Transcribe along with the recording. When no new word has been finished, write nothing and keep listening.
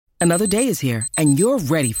Another day is here, and you're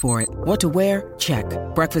ready for it. What to wear? Check.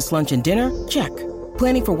 Breakfast, lunch, and dinner? Check.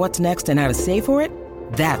 Planning for what's next and how to save for it?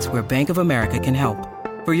 That's where Bank of America can help.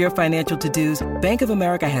 For your financial to-dos, Bank of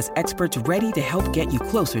America has experts ready to help get you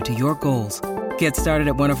closer to your goals. Get started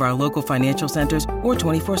at one of our local financial centers or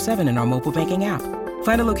 24/7 in our mobile banking app.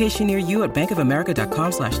 Find a location near you at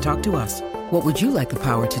bankofamerica.com/talktous. What would you like the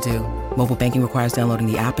power to do? Mobile banking requires downloading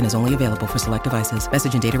the app and is only available for select devices.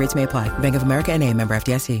 Message and data rates may apply. Bank of America N.A., member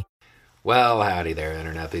FDIC. Well, howdy there,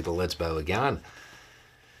 Internet people. It's Bo again.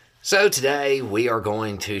 So today we are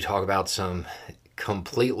going to talk about some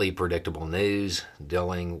completely predictable news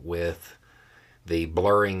dealing with the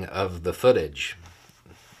blurring of the footage.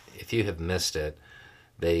 If you have missed it,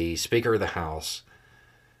 the Speaker of the House,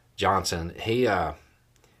 Johnson,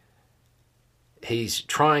 he's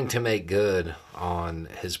trying to make good on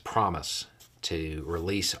his promise to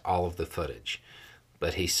release all of the footage.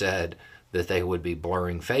 But he said that they would be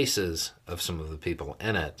blurring faces of some of the people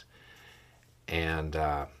in it, and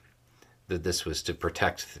that this was to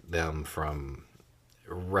protect them from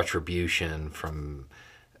retribution from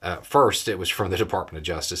first it was from the Department of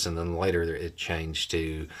Justice, and then later it changed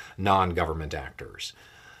to non-government actors.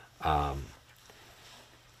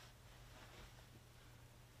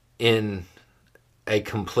 In a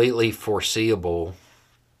completely foreseeable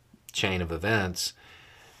chain of events,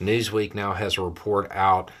 Newsweek now has a report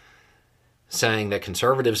out saying that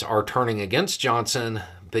conservatives are turning against Johnson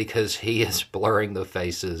because he is blurring the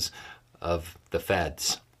faces of the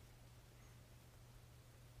feds.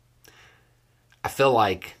 I feel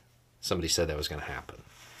like somebody said that was going to happen.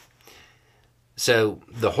 So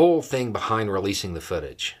the whole thing behind releasing the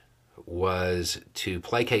footage was to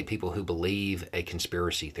placate people who believe a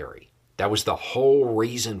conspiracy theory. That was the whole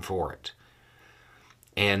reason for it.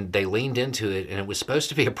 And they leaned into it, and it was supposed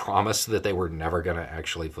to be a promise that they were never going to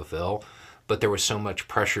actually fulfill, but there was so much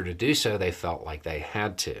pressure to do so, they felt like they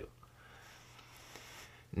had to.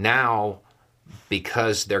 Now,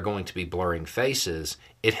 because they're going to be blurring faces,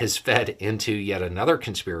 it has fed into yet another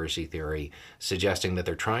conspiracy theory suggesting that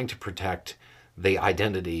they're trying to protect the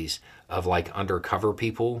identities of like undercover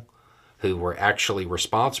people who were actually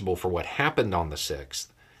responsible for what happened on the 6th.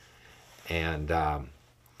 And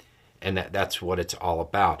that's what it's all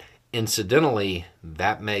about. Incidentally,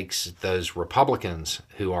 that makes those Republicans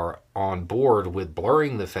who are on board with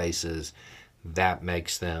blurring the faces, that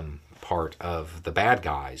makes them part of the bad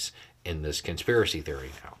guys in this conspiracy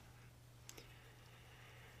theory now.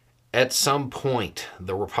 At some point,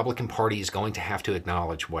 the Republican Party is going to have to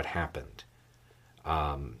acknowledge what happened.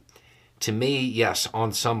 To me, yes,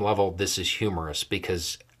 on some level, this is humorous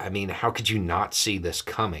because, I mean, how could you not see this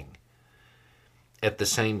coming? At the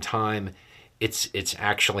same time, it's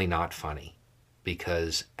actually not funny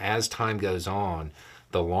because as time goes on,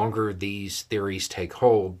 the longer these theories take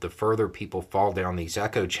hold, the further people fall down these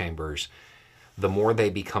echo chambers, the more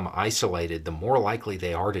they become isolated, the more likely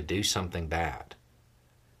they are to do something bad.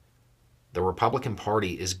 The Republican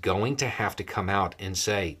Party is going to have to come out and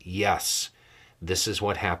say, yes, this is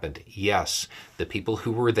what happened. Yes, the people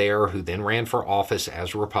who were there who then ran for office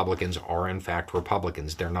as Republicans are in fact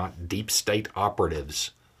Republicans. They're not deep state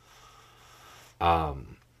operatives.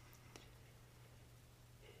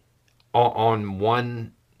 On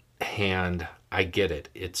one hand, I get it.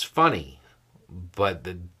 It's funny, but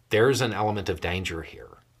there's an element of danger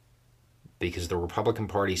here because the Republican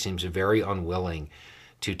Party seems very unwilling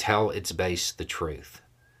to tell its base the truth.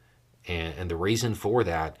 And the reason for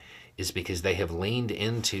that is because they have leaned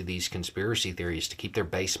into these conspiracy theories to keep their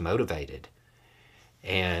base motivated.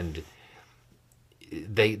 And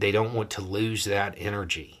they don't want to lose that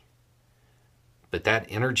energy. But that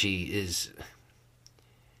energy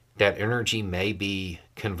may be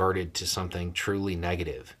converted to something truly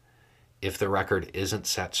negative if the record isn't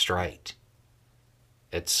set straight.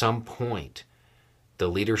 At some point, the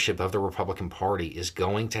leadership of the Republican Party is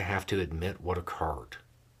going to have to admit what occurred.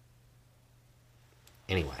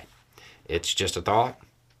 Anyway, it's just a thought.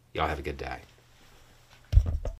 Y'all have a good day.